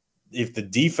if the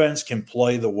defense can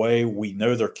play the way we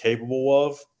know they're capable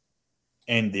of,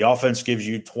 and the offense gives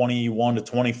you 21 to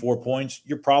 24 points,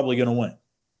 you're probably going to win.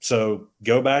 So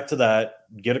go back to that,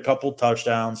 get a couple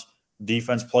touchdowns,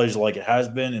 defense plays like it has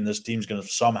been, and this team's going to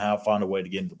somehow find a way to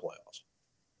get into the playoffs.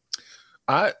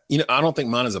 I don't think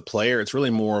mine is a player. It's really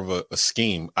more of a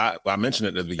scheme. I mentioned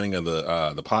it at the beginning of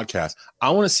the podcast. I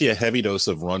want to see a heavy dose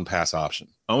of run pass option.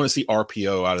 I want to see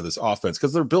RPO out of this offense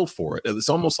because they're built for it. It's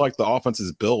almost like the offense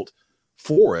is built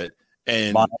for it.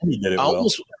 And Miami did it well.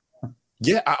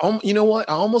 You know what?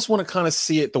 I almost want to kind of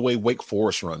see it the way Wake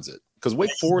Forest runs it, because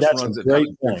Wake Forest runs it. Great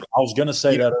point. I was going to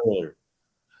say that earlier.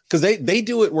 Because they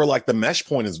do it where like the mesh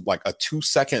point is like a 2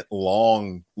 second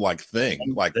long like thing.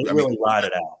 Like they really ride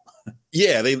it out.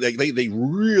 Yeah, they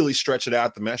really stretch it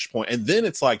out the mesh point, and then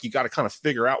it's like you got to kind of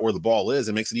figure out where the ball is.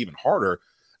 It makes it even harder.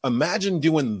 Imagine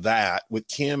doing that with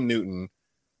Cam Newton,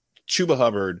 Chuba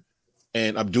Hubbard,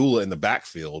 and Abdullah in the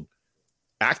backfield.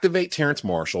 Activate Terrence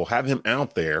Marshall, have him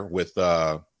out there with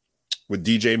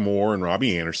DJ Moore and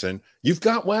Robbie Anderson. You've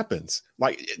got weapons.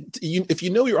 Like if you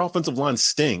know your offensive line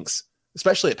stinks,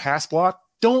 especially at pass block,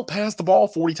 don't pass the ball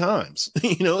 40 times.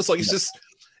 It's like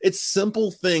it's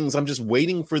simple things I'm just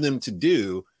waiting for them to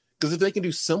do, because if they can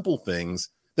do simple things,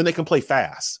 then they can play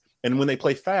fast. And when they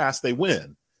play fast, they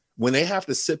win. When they have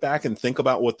to sit back and think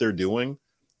about what they're doing,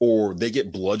 or they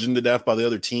get bludgeoned to death by the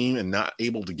other team and not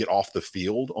able to get off the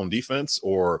field on defense,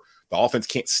 or the offense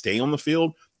can't stay on the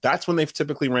field, that's when they've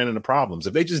typically ran into problems.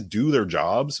 If they just do their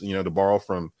jobs, to borrow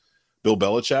from Bill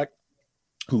Belichick,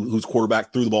 whose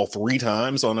quarterback threw the ball 3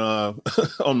 times on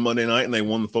on Monday night and they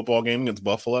won the football game against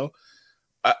Buffalo.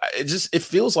 It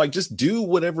feels like just do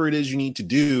whatever it is you need to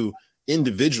do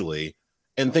individually,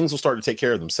 and things will start to take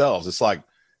care of themselves. It's like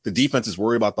the defense is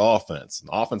worried about the offense, and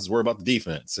the offense is worried about the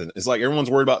defense. And it's like everyone's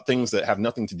worried about things that have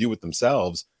nothing to do with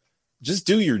themselves. Just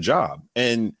do your job.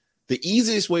 And the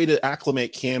easiest way to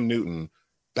acclimate Cam Newton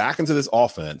back into this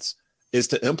offense is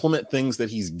to implement things that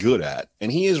he's good at.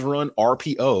 And he has run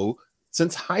RPO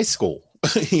since high school.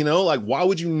 Like, why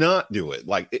would you not do it?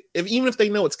 Like, even if they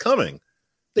know it's coming,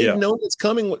 they've known it's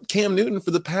coming with Cam Newton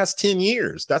for the past 10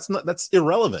 years. That's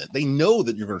irrelevant. They know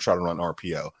that you're going to try to run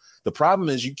RPO. The problem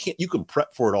is you can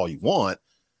prep for it all you want,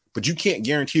 but you can't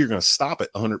guarantee you're going to stop it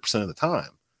 100% of the time,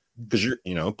 because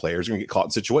players are going to get caught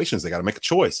in situations. They got to make a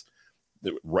choice.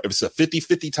 It's a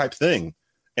 50-50 type thing.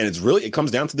 And it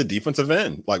comes down to the defensive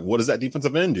end. Like, what does that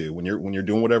defensive end do when you're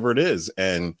doing whatever it is?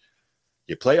 And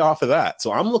you play off of that.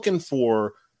 So I'm looking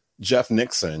for Jeff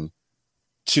Nixon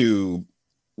to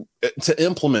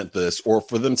implement this, or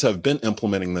for them to have been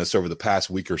implementing this over the past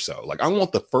week or so. Like, I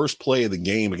want the first play of the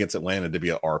game against Atlanta to be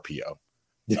an RPO.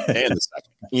 And the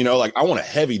second, I want a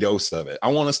heavy dose of it. I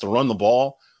want us to run the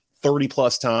ball 30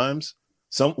 plus times.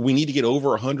 We need to get over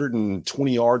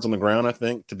 120 yards on the ground, I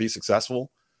think, to be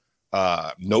successful.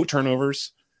 No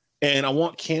turnovers. And I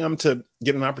want Cam to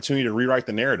get an opportunity to rewrite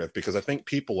the narrative, because I think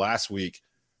people last week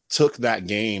took that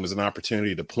game as an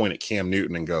opportunity to point at Cam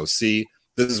Newton and go, see,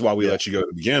 this is why we let you go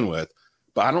to begin with.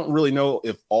 But I don't really know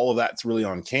if all of that's really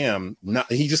on Cam.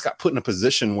 He just got put in a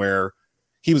position where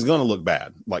he was going to look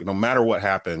bad, like no matter what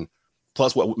happened,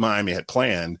 plus what Miami had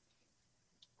planned.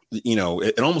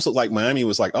 It almost looked like Miami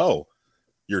was like, oh,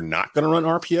 you're not going to run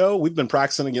RPO? We've been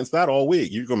practicing against that all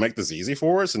week. You're going to make this easy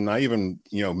for us and not even,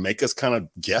 make us kind of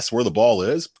guess where the ball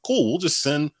is? Cool. We'll just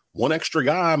send one extra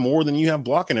guy more than you have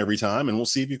blocking every time, and we'll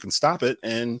see if you can stop it.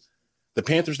 And the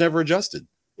Panthers never adjusted.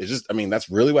 It's just, that's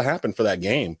really what happened for that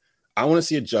game. I want to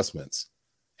see adjustments.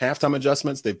 Halftime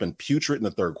adjustments. They've been putrid in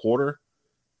the third quarter.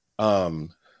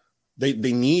 They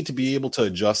need to be able to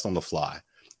adjust on the fly.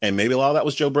 And maybe a lot of that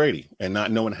was Joe Brady and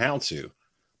not knowing how to.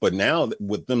 But now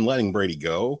with them letting Brady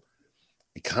go,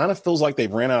 it kind of feels like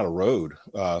they've ran out of road,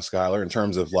 Skylar, in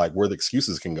terms of like where the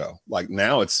excuses can go. Like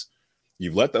now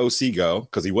you've let the OC go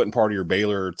because he wasn't part of your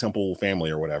Baylor Temple family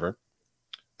or whatever.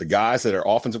 The guys that are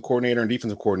offensive coordinator and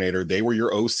defensive coordinator, they were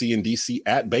your OC and DC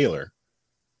at Baylor.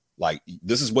 Like,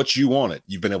 this is what you wanted.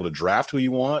 You've been able to draft who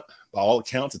you want. By all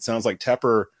accounts, it sounds like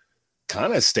Tepper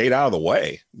kind of stayed out of the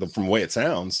way from the way it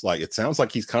sounds. Like, it sounds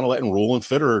like he's kind of letting Rule and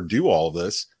Fitter do all of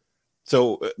this.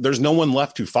 So there's no one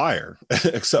left to fire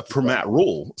except for Matt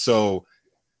Rule. So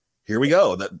here we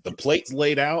go. The plate's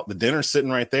laid out. The dinner's sitting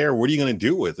right there. What are you going to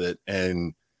do with it?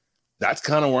 And that's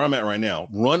kind of where I'm at right now.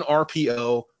 Run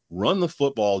RPO, run the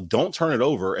football, don't turn it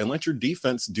over, and let your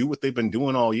defense do what they've been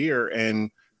doing all year. And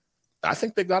I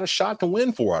think they've got a shot to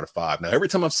win 4 out of 5. Now, every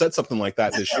time I've said something like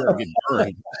that this year, I get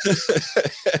burned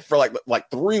for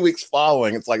like 3 weeks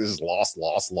following. It's like this is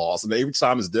loss. And every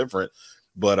time is different.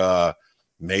 But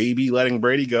maybe letting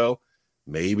Brady go,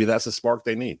 maybe that's a spark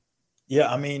they need.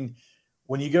 Yeah, I mean,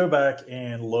 when you go back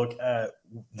and look at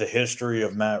the history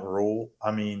of Matt Rule,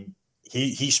 I mean,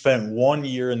 he spent 1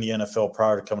 year in the NFL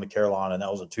prior to coming to Carolina, and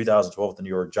that was in 2012 with the New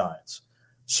York Giants.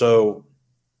 So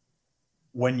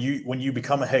when you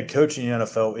become a head coach in the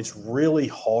NFL, it's really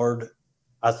hard,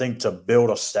 I think, to build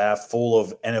a staff full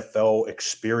of NFL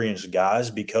experienced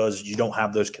guys because you don't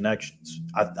have those connections.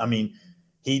 I mean,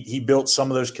 he built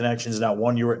some of those connections in that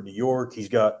 1 year at New York. He's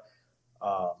got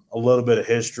a little bit of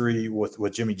history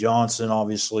with Jimmy Johnson,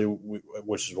 obviously,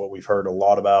 which is what we've heard a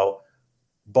lot about.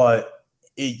 But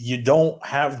you don't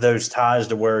have those ties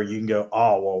to where you can go,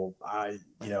 oh, well, I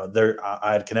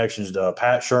had connections to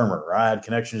Pat Shurmur, or I had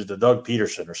connections to Doug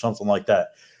Peterson or something like that.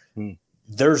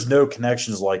 There's no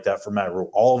connections like that for Matt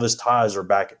Rule. All of his ties are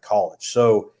back at college.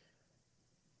 So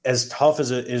as tough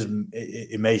as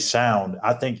it may sound,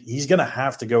 I think he's going to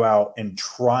have to go out and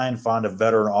try and find a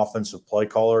veteran offensive play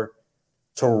caller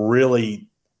to really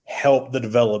help the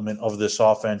development of this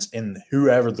offense and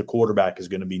whoever the quarterback is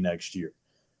going to be next year.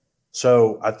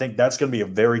 So I think that's going to be a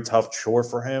very tough chore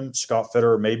for him. Scott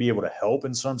Fitterer may be able to help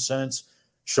in some sense.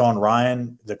 Sean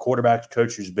Ryan, the quarterback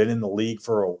coach who's been in the league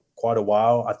for quite a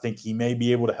while, I think he may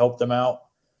be able to help them out.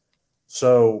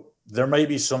 So there may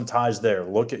be some ties there.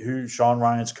 Look at who Sean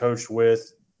Ryan's coached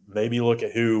with. Maybe look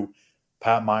at who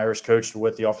Pat Myers coached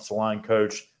with, the offensive line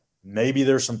coach. Maybe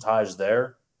there's some ties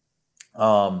there.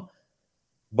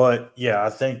 But yeah, I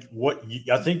think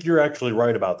you're actually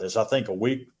right about this. I think a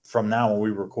week from now when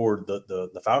we record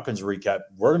the Falcons recap,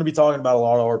 we're going to be talking about a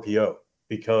lot of RPO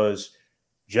because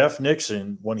Jeff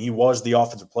Nixon, when he was the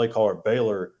offensive play caller at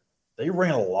Baylor, they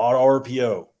ran a lot of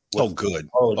RPO.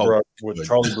 With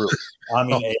Charlie Brewer. I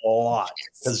mean, a lot.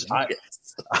 Because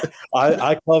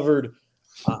I covered –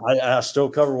 I still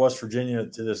cover West Virginia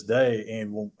to this day,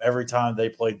 and every time they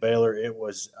played Baylor, it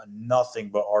was nothing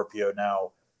but RPO.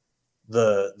 Now,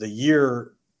 the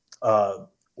year,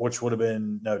 which would have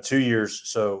been 2 years,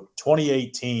 so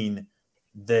 2018,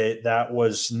 that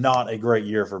was not a great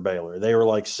year for Baylor. They were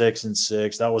like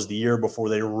 6-6. That was the year before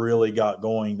they really got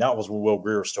going. That was when Will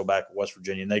Grier was still back at West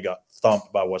Virginia, and they got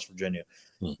thumped by West Virginia.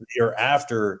 The year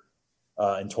after,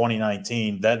 in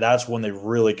 2019, that's when they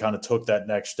really kind of took that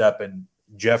next step. And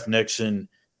Jeff Nixon,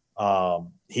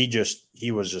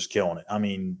 he was just killing it. I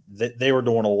mean, they were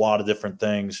doing a lot of different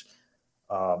things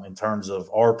in terms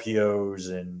of RPOs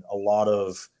and a lot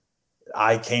of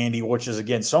eye candy, which is,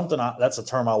 again, that's a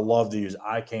term I love to use,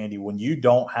 eye candy. When you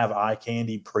don't have eye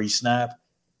candy pre-snap,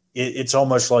 it's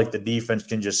almost like the defense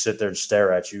can just sit there and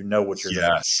stare at you, know what you're doing.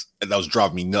 Yes, and that was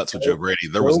driving me nuts with Joe Brady.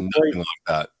 There was nothing like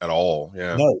that at all.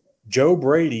 Yeah. No, Joe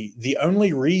Brady, the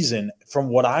only reason, from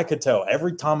what I could tell,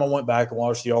 every time I went back and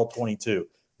watched the All-22,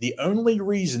 the only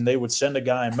reason they would send a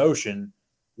guy in motion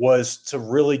was to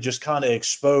really just kind of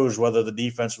expose whether the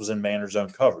defense was in man or zone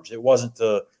coverage. It wasn't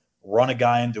to run a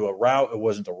guy into a route. It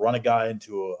wasn't to run a guy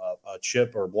into a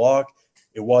chip or a block.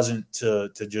 It wasn't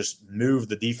to just move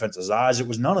the defense's eyes. It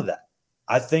was none of that.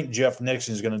 I think Jeff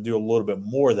Nixon is going to do a little bit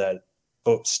more of that,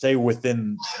 but stay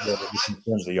within the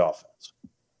concerns of the offense.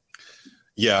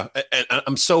 Yeah, and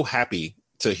I'm so happy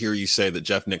to hear you say that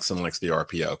Jeff Nixon likes the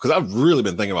RPO, because I've really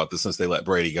been thinking about this since they let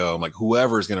Brady go. I'm like,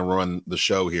 whoever is going to run the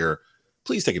show here,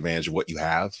 please take advantage of what you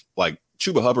have. Like,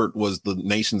 Chuba Hubbard was the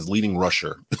nation's leading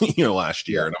rusher, last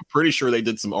year, and I'm pretty sure they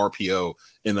did some RPO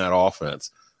in that offense.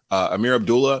 Amir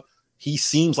Abdullah, he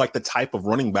seems like the type of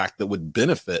running back that would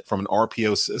benefit from an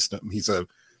RPO system. He's a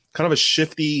kind of a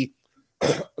shifty,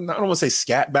 I don't want to say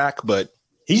scat back, but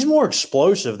he's more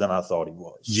explosive than I thought he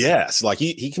was. Yes, like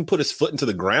he can put his foot into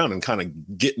the ground and kind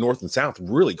of get north and south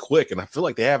really quick. And I feel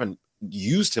like they haven't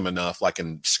used him enough, like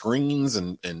in screens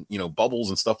and bubbles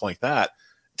and stuff like that,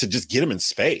 to just get him in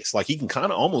space. Like, he can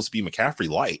kind of almost be McCaffrey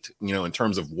light, in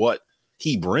terms of what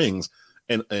he brings.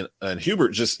 And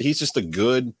Hubert, he's just a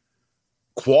good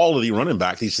quality running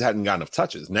back. He just hadn't got enough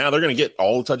touches. Now they're going to get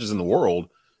all the touches in the world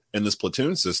in this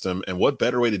platoon system. And what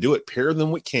better way to do it? Pair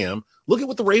them with Cam. Look at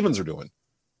what the Ravens are doing.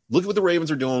 Look at what the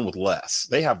Ravens are doing with less.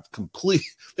 They have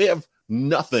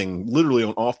nothing literally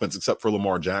on offense except for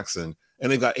Lamar Jackson,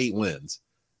 and they've got 8 wins.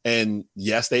 And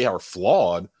yes, they are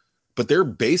flawed, but they're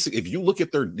basic. If you look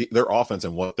at their offense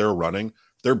and what they're running,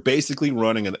 they're basically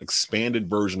running an expanded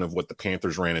version of what the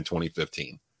Panthers ran in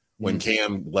 2015 when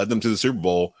Cam led them to the Super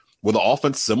Bowl, with an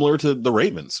offense similar to the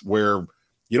Ravens, where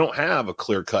you don't have a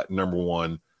clear-cut number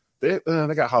one. They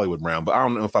got Hollywood Brown, but I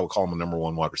don't know if I would call him a number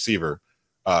one wide receiver.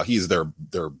 He's their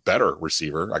better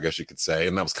receiver, I guess you could say.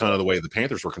 And that was kind of the way the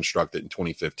Panthers were constructed in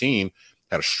 2015.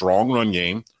 Had a strong run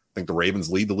game. I think the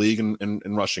Ravens lead the league in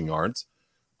rushing yards.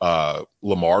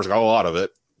 Lamar's got a lot of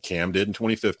it. Cam did in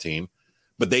 2015,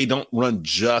 but they don't run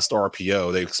just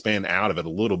RPO. They expand out of it a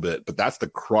little bit, but that's the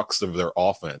crux of their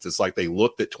offense. It's like they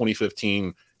looked at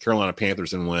 2015 Carolina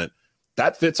Panthers and went,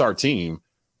 that fits our team.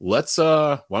 Let's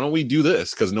why don't we do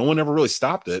this? Because no one ever really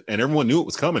stopped it, and everyone knew it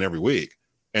was coming every week.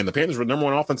 And the Panthers were the number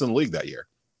one offense in the league that year.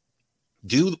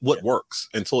 Do what works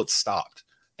until it's stopped.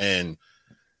 And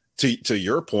to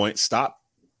your point, stop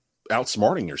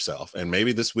outsmarting yourself. And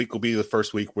maybe this week will be the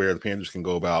first week where the Panthers can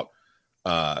go about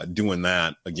doing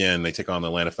that. Again, they take on the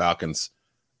Atlanta Falcons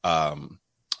 1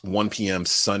 p.m.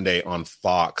 Sunday on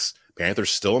Fox.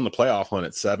 Panthers still in the playoff hunt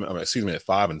at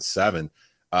 5-7.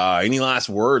 Any last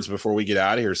words before we get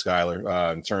out of here,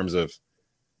 Skylar, in terms of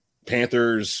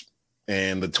Panthers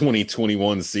and the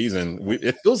 2021 season?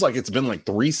 It feels like it's been like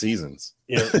 3 seasons.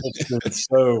 Yeah,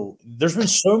 there's been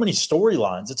so many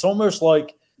storylines. It's almost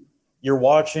like you're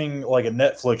watching like a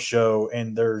Netflix show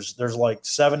and there's like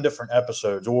 7 different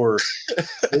episodes, or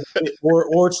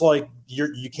it's like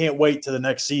you can't wait till the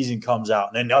next season comes out,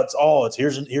 and then it's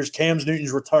here's Cam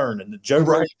Newton's return and the Joe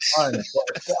Burrow return.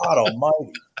 God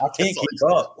Almighty, I can't keep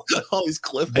up. All these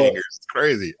cliffhangers, it's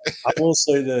crazy. I will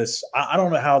say this: I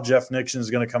don't know how Jeff Nixon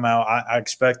is going to come out. I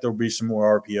expect there'll be some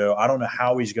more RPO. I don't know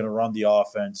how he's going to run the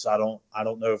offense. I don't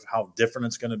know how different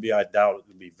it's going to be. I doubt it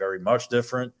will be very much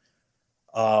different.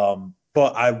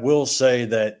 But I will say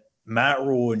that Matt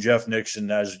Rule and Jeff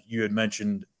Nixon, as you had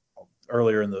mentioned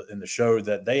earlier in the show,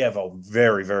 that they have a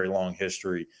very, very long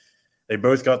history. They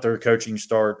both got their coaching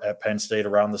start at Penn State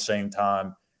around the same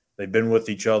time. They've been with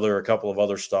each other a couple of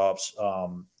other stops.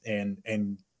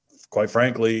 And quite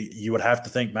frankly, you would have to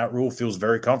think Matt Rule feels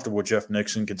very comfortable with Jeff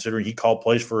Nixon, considering he called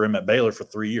plays for him at Baylor for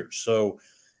 3 years. So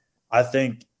I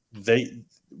think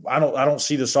I don't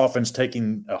see this offense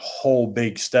taking a whole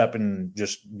big step and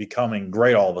just becoming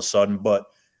great all of a sudden, but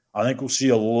I think we'll see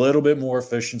a little bit more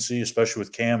efficiency, especially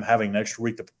with Cam having an extra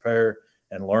week to prepare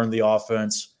and learn the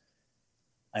offense.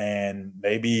 And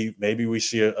maybe we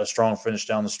see a strong finish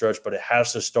down the stretch, but it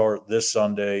has to start this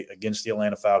Sunday against the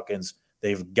Atlanta Falcons.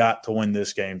 They've got to win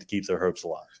this game to keep their hopes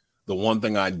alive. The one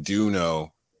thing I do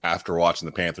know after watching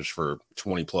the Panthers for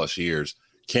 20 plus years,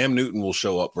 Cam Newton will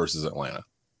show up versus Atlanta.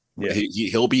 Yeah.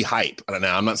 He'll be hype.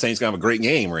 Now, I'm not saying he's going to have a great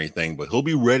game or anything, but he'll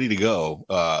be ready to go.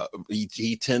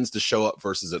 He tends to show up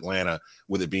versus Atlanta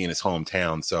with it being his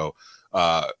hometown. So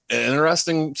an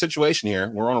interesting situation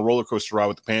here. We're on a roller coaster ride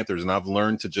with the Panthers, and I've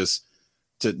learned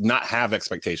to not have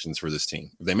expectations for this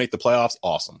team. If they make the playoffs,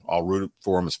 awesome. I'll root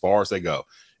for them as far as they go.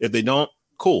 If they don't,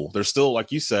 cool. They're still,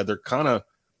 like you said, they're kind of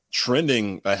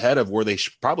trending ahead of where they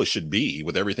probably should be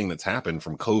with everything that's happened,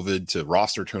 from COVID to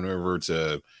roster turnover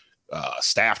to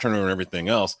staff turnover and everything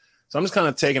else. So I'm just kind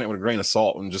of taking it with a grain of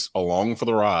salt and just along for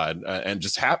the ride, and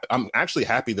just happy. I'm actually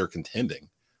happy they're contending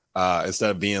instead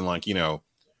of being like,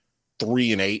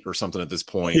 3-8 or something at this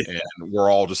point. And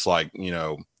we're all just like,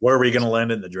 where are we going to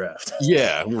land in the draft?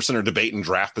 Yeah. We're sitting there debating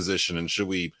draft position and should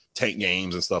we take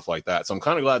games and stuff like that. So I'm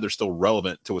kind of glad they're still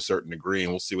relevant to a certain degree,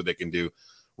 and we'll see what they can do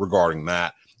regarding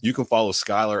that. You can follow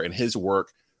Skylar and his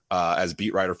work as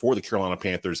beat writer for the Carolina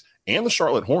Panthers and the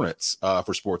Charlotte Hornets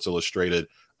for Sports Illustrated.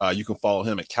 You can follow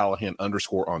him at Callahan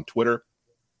 _ on Twitter.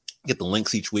 Get the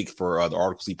links each week for the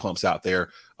articles he pumps out there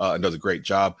and does a great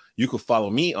job. You can follow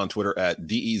me on Twitter at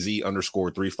DEZ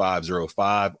 _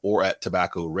 3505 or at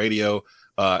Tobacco Radio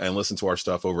and listen to our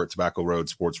stuff over at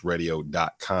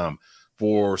tobaccoroadsportsradio.com.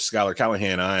 For Skylar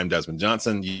Callahan, I am Desmond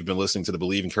Johnson. You've been listening to the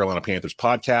Believe in Carolina Panthers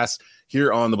podcast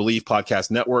here on the Believe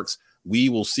Podcast Networks. We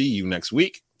will see you next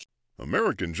week.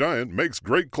 American Giant makes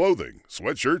great clothing,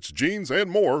 sweatshirts, jeans, and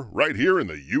more right here in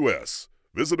the U.S.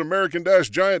 Visit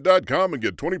American-Giant.com and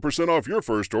get 20% off your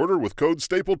first order with code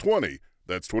STAPLE20.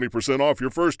 That's 20% off your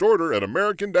first order at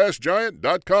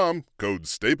American-Giant.com, code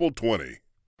STAPLE20.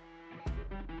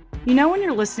 You know when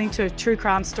you're listening to a true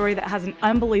crime story that has an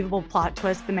unbelievable plot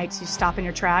twist that makes you stop in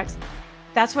your tracks?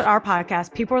 That's what our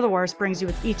podcast, People Are the Worst, brings you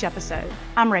with each episode.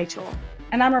 I'm Rachel.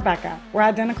 And I'm Rebecca. We're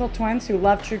identical twins who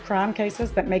love true crime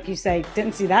cases that make you say,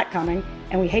 didn't see that coming,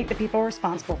 and we hate the people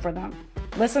responsible for them.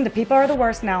 Listen to People Are the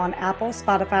Worst now on Apple,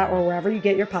 Spotify, or wherever you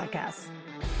get your podcasts.